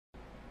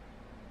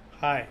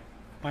Hi,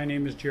 my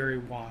name is Jerry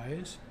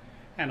Wise,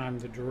 and I'm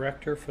the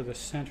director for the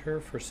Center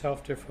for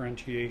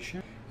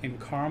Self-Differentiation in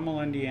Carmel,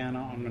 Indiana,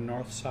 on the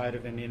north side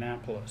of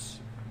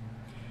Indianapolis.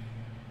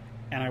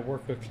 And I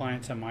work with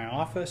clients in my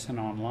office and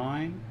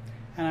online,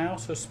 and I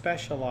also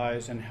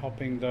specialize in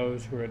helping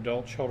those who are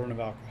adult children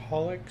of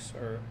alcoholics,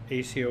 or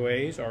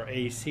ACOAs or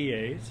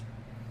ACAs.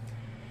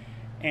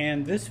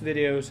 And this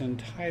video is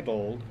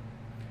entitled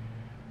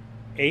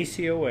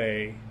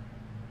ACOAs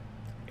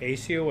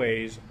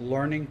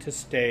Learning to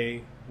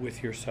Stay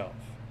with Yourself.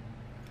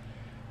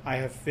 I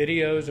have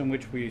videos in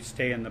which we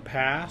stay in the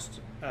past,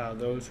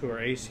 those who are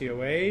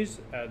ACOAs,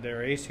 there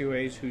are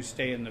ACOAs who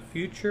stay in the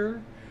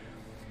future,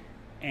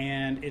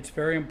 and it's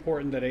very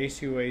important that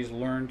ACOAs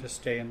learn to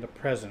stay in the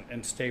present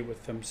and stay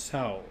with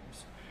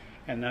themselves.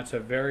 And that's a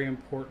very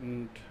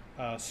important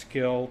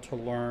skill to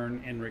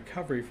learn in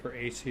recovery for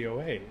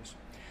ACOAs.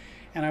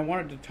 And I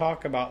wanted to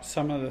talk about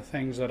some of the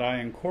things that I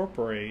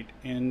incorporate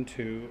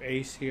into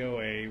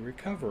ACOA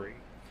recovery.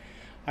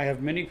 I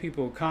have many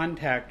people who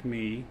contact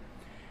me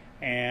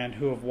and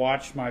who have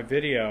watched my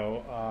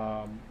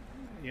video,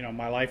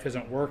 my life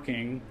isn't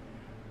working,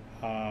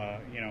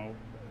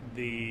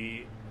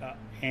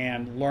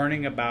 and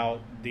learning about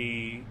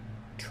the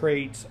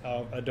traits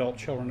of adult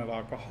children of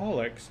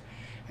alcoholics,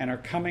 and are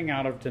coming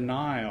out of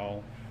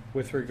denial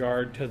with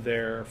regard to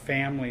their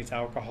family's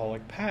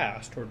alcoholic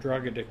past or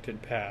drug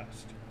addicted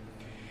past.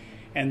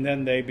 And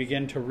then they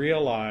begin to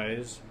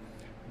realize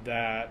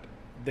that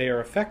they are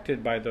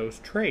affected by those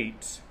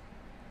traits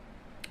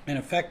and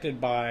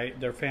affected by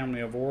their family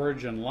of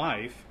origin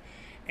life,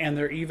 and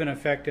they're even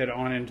affected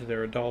on into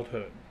their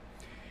adulthood.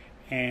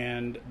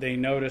 And they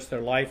notice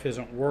their life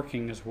isn't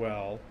working as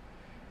well,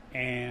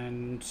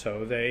 and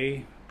so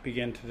they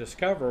begin to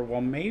discover, well,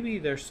 maybe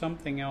there's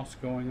something else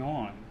going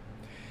on.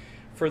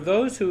 For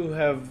those who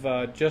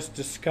have just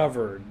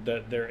discovered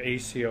that they're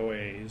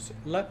ACOAs,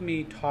 let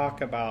me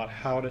talk about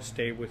how to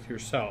stay with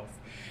yourself.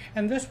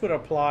 And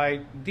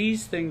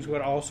these things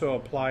would also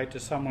apply to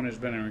someone who's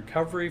been in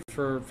recovery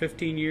for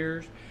 15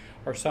 years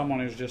or someone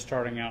who's just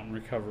starting out in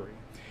recovery.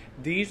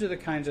 These are the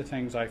kinds of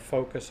things I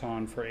focus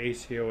on for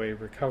ACOA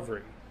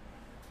recovery.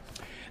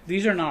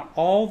 These are not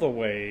all the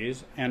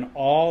ways and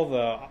all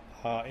the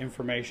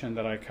information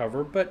that I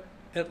cover, but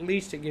at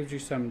least it gives you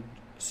some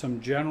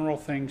general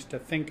things to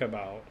think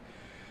about,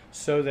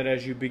 so that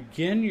as you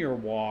begin your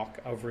walk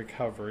of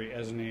recovery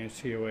as an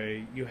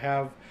ACOA, you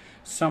have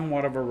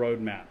somewhat of a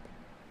roadmap.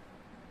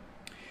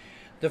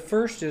 The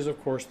first is, of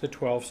course, the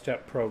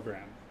 12-step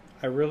program.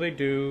 I really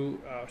do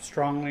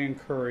strongly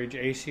encourage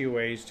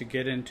ACOAs to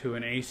get into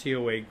an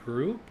ACOA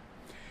group,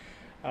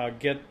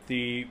 get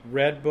the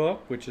red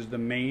book, which is the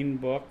main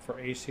book for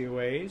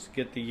ACOAs,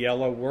 get the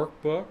yellow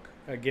workbook.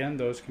 Again,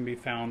 those can be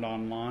found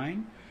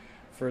online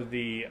for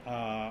the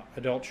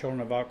Adult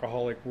Children of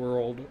Alcoholic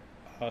World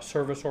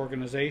Service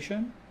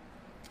Organization.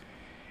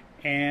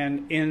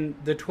 And in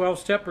the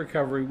 12-step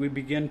recovery, we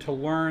begin to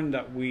learn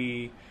that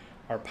we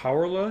are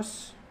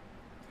powerless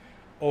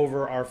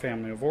over our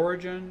family of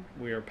origin,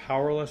 we are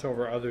powerless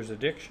over others'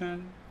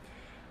 addiction,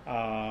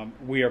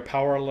 we are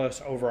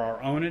powerless over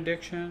our own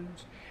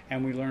addictions,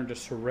 and we learn to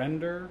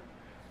surrender,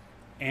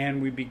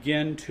 and we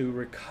begin to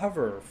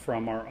recover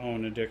from our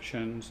own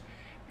addictions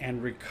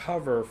and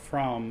recover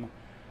from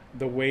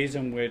the ways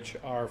in which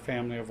our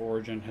family of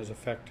origin has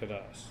affected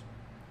us.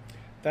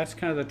 That's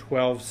kind of the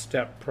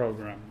 12-step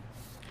program.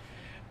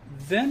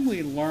 Then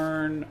we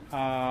learn,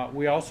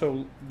 we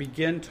also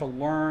begin to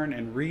learn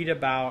and read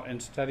about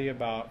and study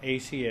about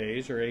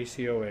ACAs or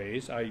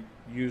ACOAs, I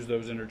use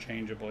those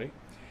interchangeably,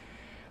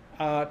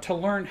 to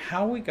learn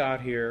how we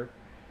got here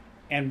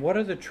and what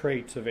are the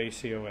traits of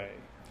ACOA,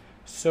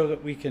 so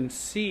that we can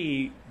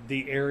see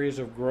the areas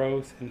of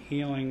growth and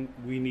healing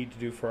we need to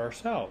do for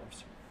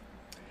ourselves.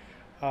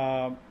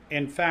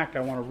 In fact, I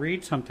want to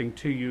read something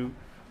to you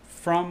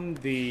from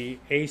the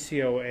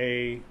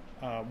ACOA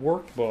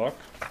workbook,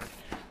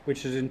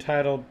 which is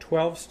entitled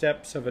 12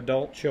 Steps of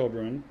Adult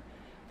Children,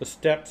 the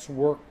Steps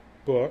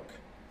Workbook,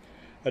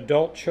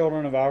 Adult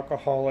Children of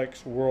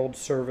Alcoholics World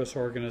Service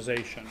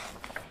Organization.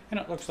 And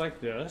it looks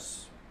like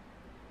this.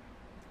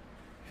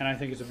 And I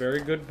think it's a very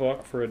good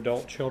book for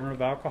adult children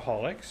of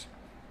alcoholics.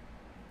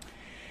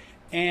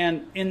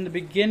 And in the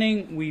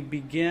beginning, we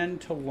begin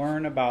to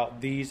learn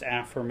about these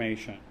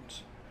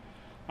affirmations.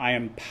 I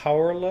am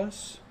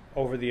powerless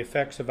over the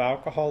effects of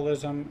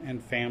alcoholism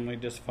and family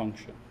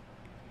dysfunction.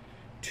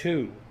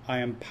 2, I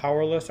am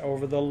powerless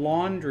over the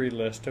laundry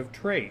list of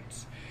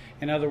traits.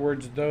 In other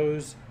words,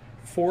 those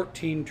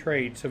 14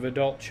 traits of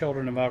adult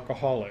children of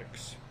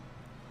alcoholics.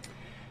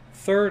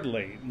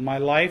 Thirdly, my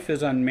life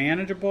is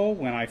unmanageable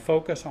when I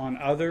focus on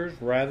others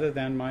rather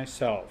than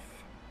myself.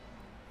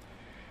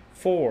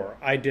 4,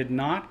 I did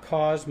not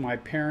cause my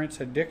parents'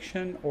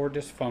 addiction or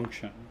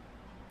dysfunction.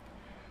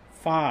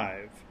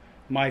 5,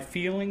 my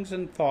feelings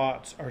and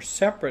thoughts are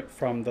separate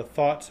from the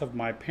thoughts of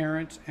my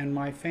parents and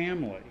my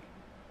family.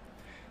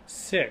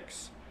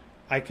 6,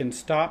 I can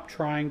stop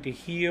trying to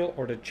heal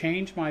or to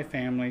change my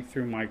family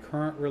through my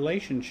current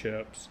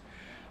relationships.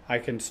 I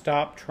can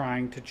stop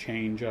trying to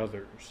change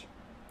others.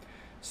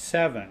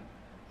 7,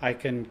 I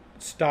can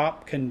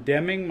stop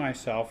condemning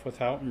myself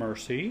without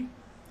mercy.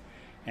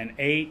 And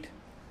 8,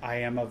 I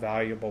am a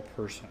valuable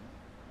person.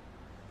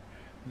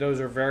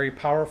 Those are very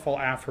powerful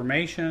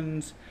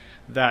affirmations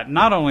that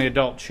not only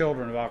adult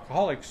children of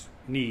alcoholics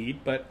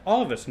need, but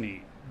all of us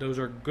need. Those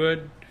are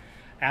good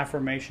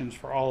affirmations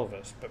for all of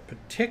us, but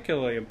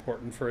particularly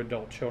important for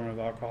adult children of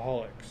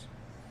alcoholics.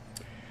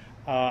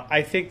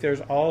 I think there's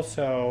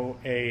also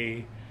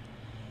a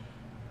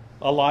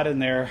lot in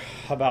there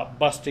about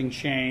busting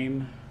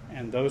shame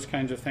and those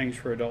kinds of things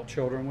for adult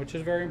children, which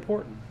is very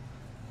important.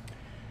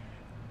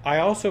 I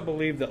also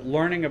believe that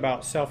learning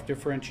about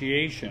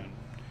self-differentiation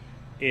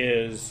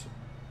is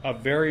a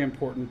very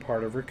important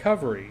part of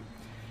recovery.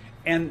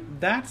 And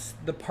that's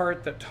the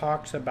part that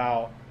talks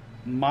about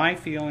my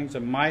feelings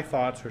and my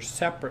thoughts are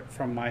separate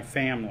from my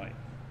family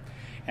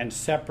and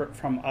separate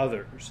from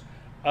others.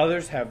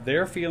 Others have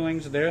their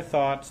feelings, their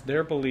thoughts,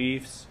 their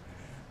beliefs,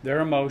 their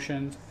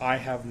emotions. I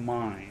have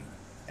mine.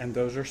 And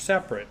those are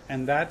separate.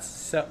 And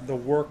that's the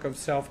work of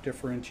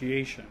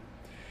self-differentiation.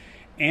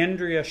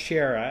 Andrea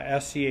Schara,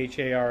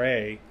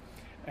 S-C-H-A-R-A,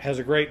 has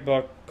a great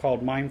book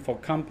called Mindful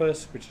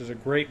Compass, which is a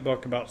great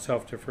book about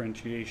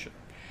self-differentiation.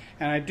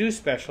 And I do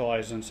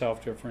specialize in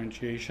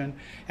self-differentiation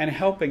and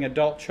helping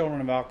adult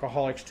children of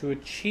alcoholics to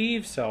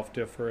achieve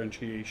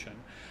self-differentiation.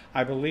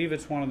 I believe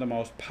it's one of the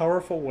most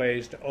powerful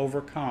ways to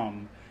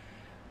overcome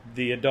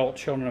the adult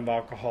children of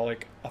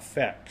alcoholic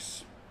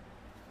effects.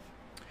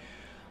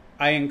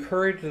 I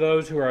encourage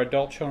those who are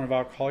adult children of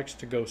alcoholics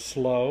to go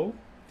slow.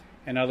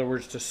 In other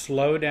words, to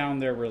slow down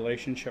their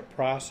relationship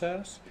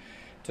process,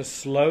 to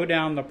slow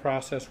down the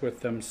process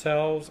with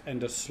themselves, and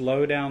to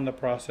slow down the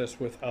process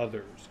with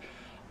others.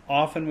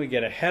 Often we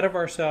get ahead of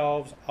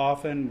ourselves,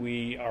 often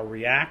we are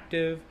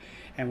reactive,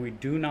 and we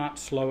do not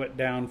slow it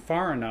down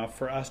far enough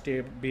for us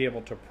to be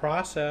able to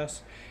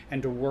process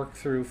and to work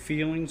through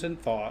feelings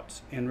and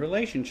thoughts in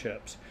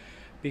relationships.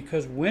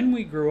 Because when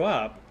we grew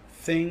up,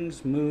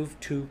 things move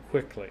too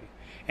quickly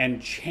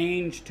and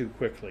change too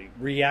quickly.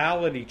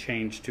 Reality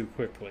changed too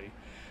quickly.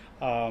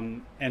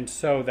 And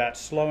so that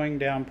slowing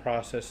down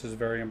process is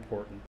very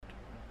important.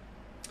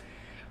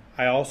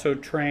 I also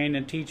train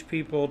and teach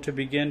people to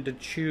begin to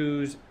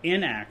choose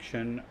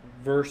inaction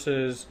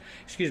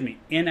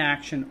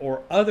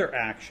or other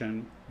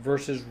action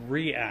versus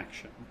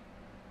reaction.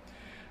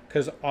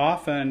 Because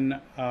often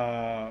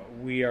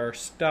we are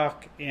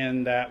stuck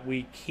in that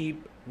we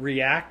keep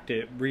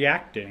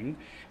reacting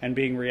and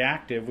being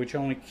reactive, which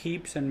only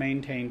keeps and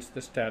maintains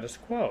the status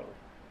quo.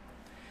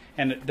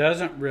 And it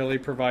doesn't really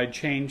provide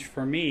change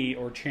for me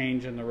or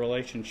change in the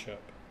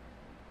relationship.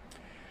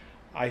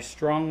 I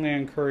strongly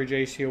encourage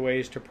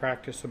ACOAs to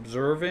practice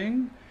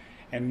observing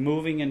and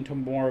moving into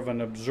more of an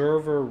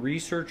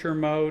observer-researcher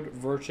mode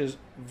versus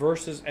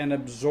an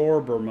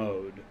absorber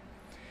mode.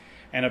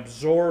 And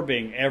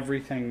absorbing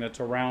everything that's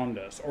around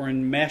us or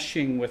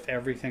enmeshing with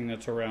everything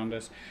that's around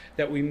us,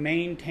 that we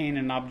maintain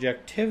an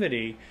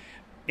objectivity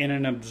in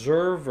an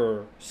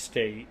observer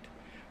state,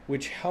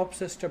 which helps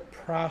us to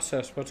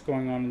process what's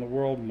going on in the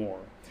world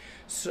more.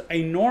 So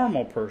a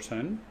normal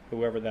person,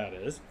 whoever that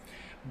is,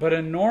 but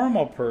a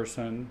normal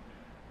person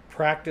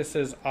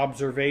practices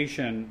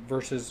observation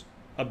versus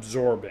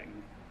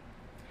absorbing.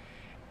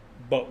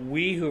 But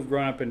we who have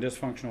grown up in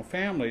dysfunctional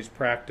families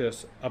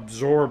practice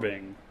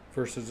absorbing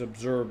versus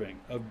observing.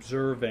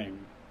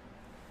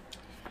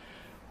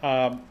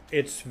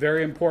 It's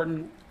very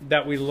important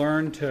that we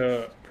learn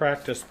to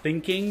practice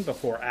thinking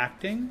before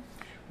acting.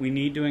 We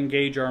need to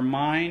engage our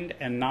mind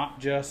and not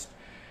just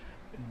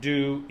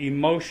do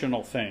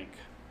emotional think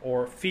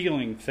or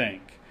feeling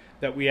think,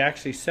 that we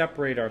actually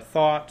separate our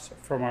thoughts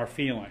from our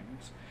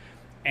feelings,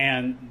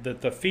 and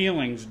that the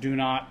feelings do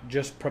not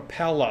just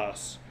propel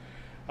us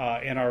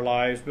in our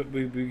lives, but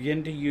we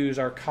begin to use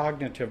our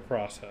cognitive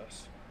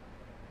process.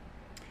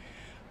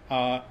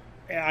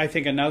 I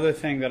think another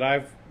thing that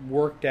I've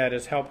worked at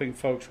is helping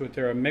folks with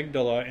their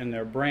amygdala in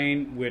their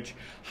brain, which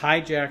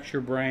hijacks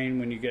your brain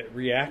when you get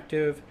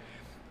reactive,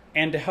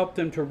 and to help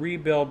them to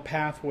rebuild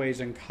pathways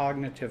and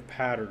cognitive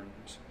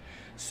patterns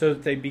so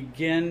that they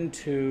begin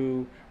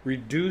to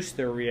reduce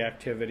their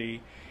reactivity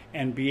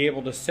and be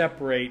able to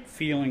separate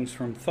feelings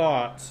from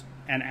thoughts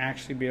and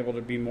actually be able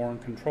to be more in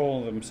control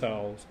of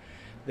themselves.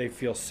 They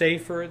feel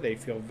safer, they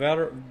feel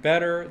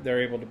better,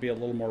 they're able to be a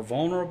little more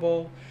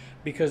vulnerable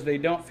because they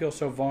don't feel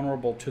so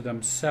vulnerable to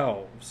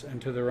themselves and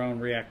to their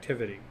own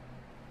reactivity.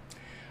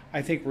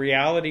 I think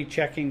reality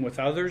checking with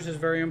others is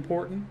very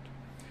important,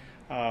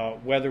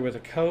 whether with a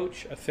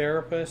coach, a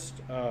therapist,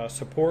 a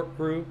support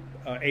group,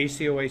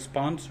 ACOA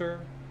sponsor.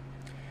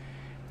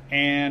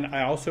 And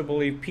I also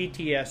believe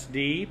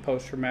PTSD,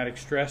 post-traumatic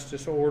stress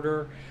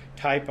disorder,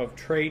 type of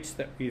traits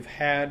that we've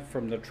had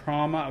from the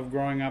trauma of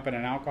growing up in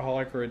an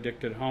alcoholic or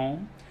addicted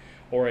home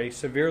or a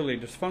severely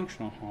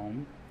dysfunctional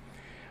home.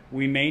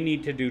 We may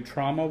need to do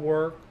trauma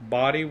work,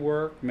 body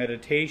work,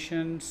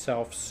 meditation,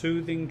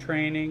 self-soothing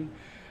training,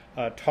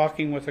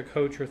 talking with a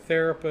coach or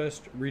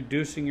therapist,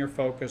 reducing your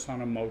focus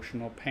on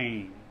emotional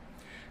pain,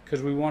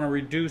 because we want to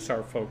reduce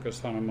our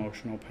focus on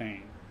emotional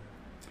pain.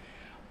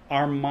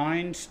 Our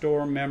minds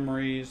store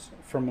memories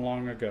from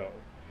long ago,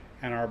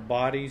 and our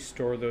bodies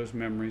store those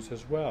memories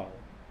as well.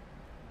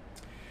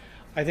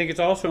 I think it's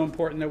also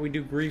important that we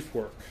do grief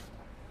work.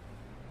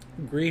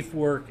 Grief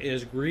work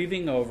is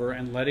grieving over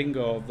and letting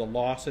go of the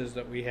losses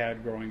that we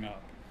had growing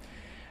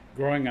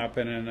up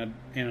in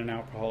an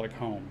alcoholic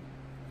home,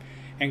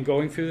 and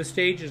going through the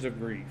stages of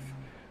grief.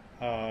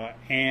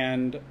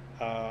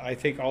 I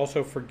think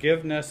also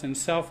forgiveness and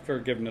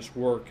self-forgiveness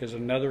work is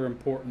another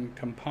important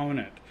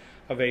component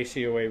of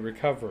ACOA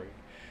recovery.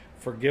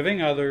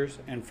 Forgiving others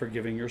and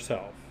forgiving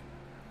yourself.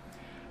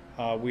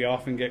 We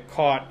often get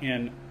caught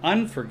in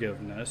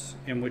unforgiveness,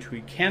 in which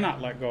we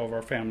cannot let go of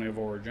our family of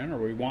origin, or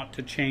we want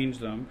to change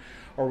them,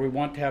 or we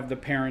want to have the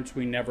parents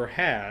we never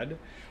had,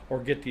 or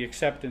get the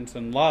acceptance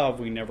and love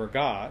we never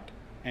got,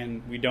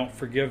 and we don't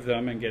forgive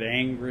them and get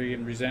angry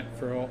and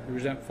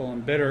resentful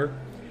and bitter.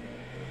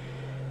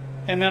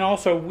 And then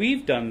also,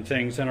 we've done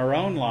things in our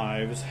own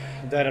lives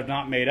that have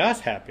not made us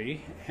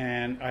happy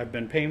and have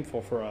been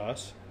painful for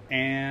us,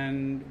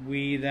 and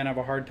we then have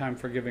a hard time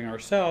forgiving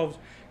ourselves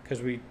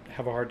because we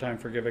have a hard time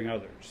forgiving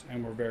others,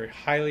 and we're very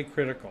highly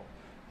critical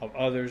of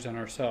others and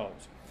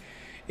ourselves.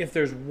 If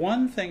there's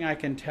one thing I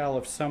can tell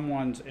if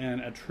someone's in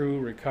a true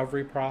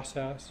recovery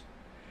process,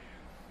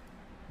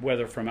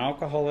 whether from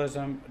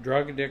alcoholism,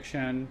 drug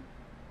addiction,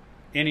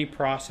 any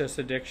process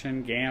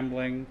addiction,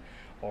 gambling,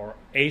 or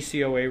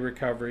ACOA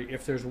recovery,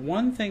 if there's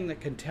one thing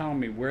that can tell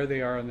me where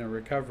they are in their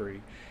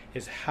recovery,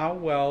 is how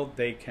well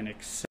they can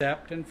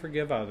accept and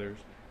forgive others,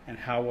 and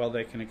how well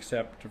they can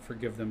accept and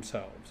forgive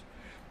themselves.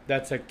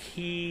 That's a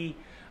key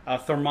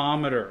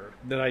thermometer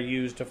that I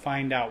use to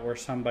find out where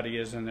somebody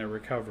is in their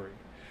recovery.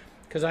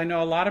 Because I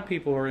know a lot of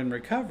people who are in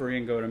recovery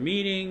and go to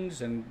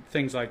meetings and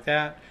things like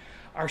that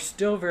are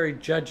still very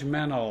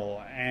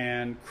judgmental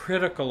and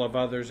critical of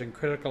others and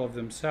critical of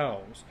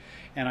themselves.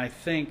 And I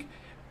think,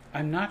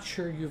 I'm not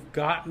sure you've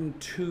gotten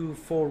to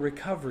full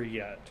recovery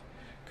yet,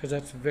 because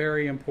that's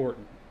very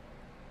important.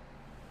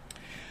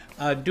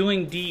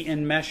 Doing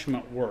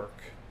de-enmeshment work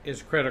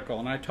is critical,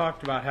 and I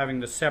talked about having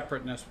the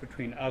separateness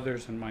between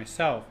others and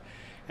myself,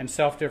 and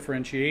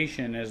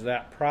self-differentiation is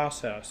that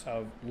process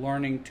of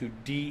learning to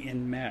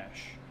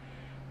de-enmesh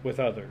with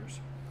others.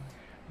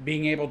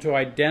 Being able to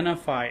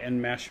identify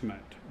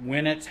enmeshment,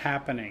 when it's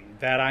happening,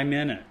 that I'm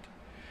in it,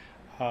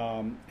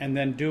 and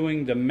then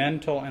doing the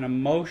mental and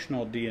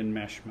emotional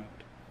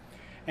de-enmeshment,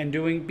 and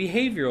doing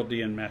behavioral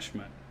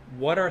de-enmeshment.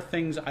 What are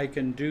things I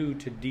can do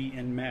to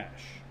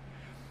de-enmesh?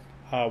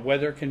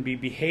 Whether it can be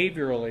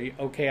behaviorally,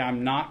 okay,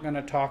 I'm not going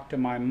to talk to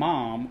my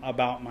mom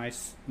about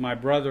my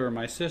brother or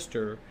my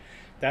sister.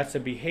 That's a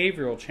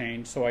behavioral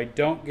change, so I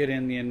don't get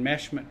in the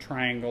enmeshment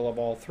triangle of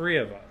all three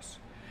of us.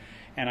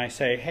 And I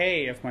say,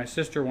 hey, if my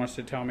sister wants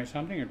to tell me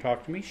something or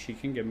talk to me, she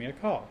can give me a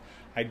call.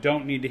 I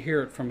don't need to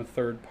hear it from a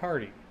third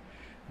party.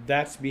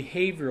 That's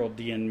behavioral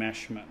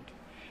de-enmeshment.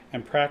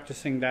 And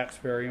practicing that's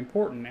very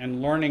important,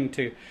 and learning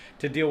to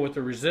deal with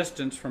the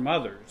resistance from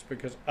others,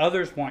 because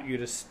others want you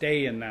to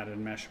stay in that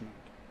enmeshment.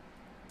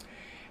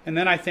 And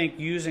then I think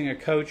using a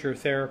coach or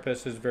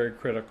therapist is very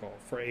critical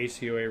for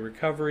ACOA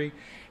recovery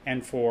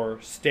and for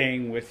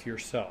staying with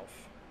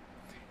yourself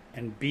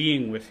and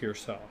being with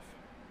yourself.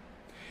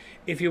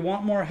 If you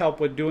want more help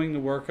with doing the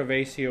work of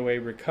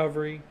ACOA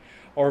recovery,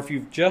 or if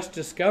you've just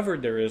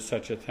discovered there is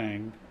such a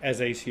thing as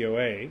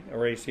ACOA or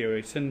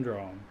ACOA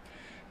syndrome,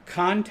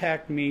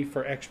 contact me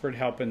for expert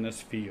help in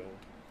this field.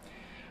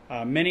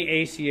 Many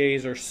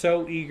ACAs are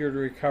so eager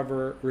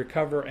to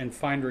recover and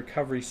find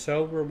recovery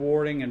so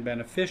rewarding and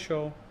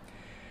beneficial.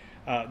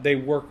 They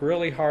work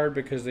really hard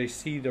because they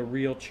see the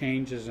real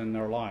changes in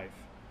their lives.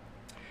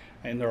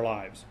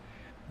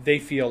 They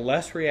feel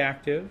less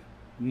reactive,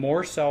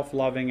 more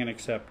self-loving and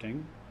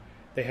accepting.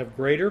 They have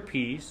greater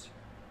peace.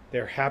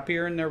 They're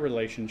happier in their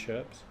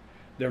relationships.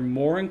 They're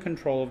more in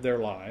control of their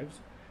lives.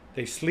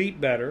 They sleep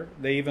better.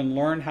 They even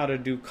learn how to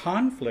do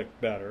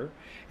conflict better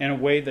in a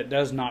way that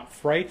does not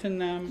frighten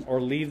them or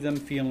leave them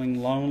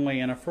feeling lonely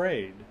and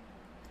afraid.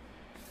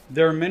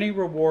 There are many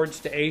rewards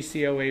to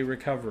ACOA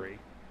recovery.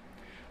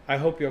 I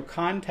hope you'll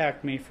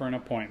contact me for an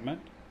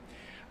appointment.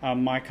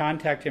 My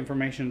contact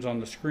information is on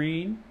the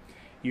screen.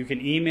 You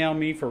can email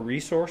me for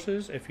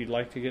resources if you'd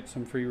like to get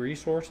some free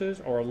resources,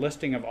 or a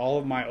listing of all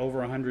of my over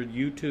 100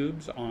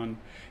 YouTube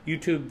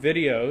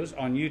videos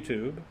on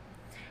YouTube.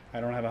 I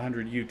don't have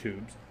 100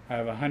 YouTubes. I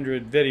have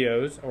 100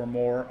 videos or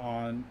more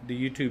on the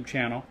YouTube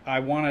channel. I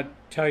want to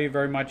tell you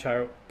very much I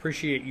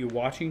appreciate you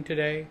watching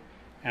today,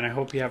 and I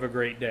hope you have a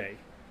great day.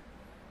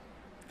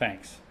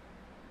 Thanks.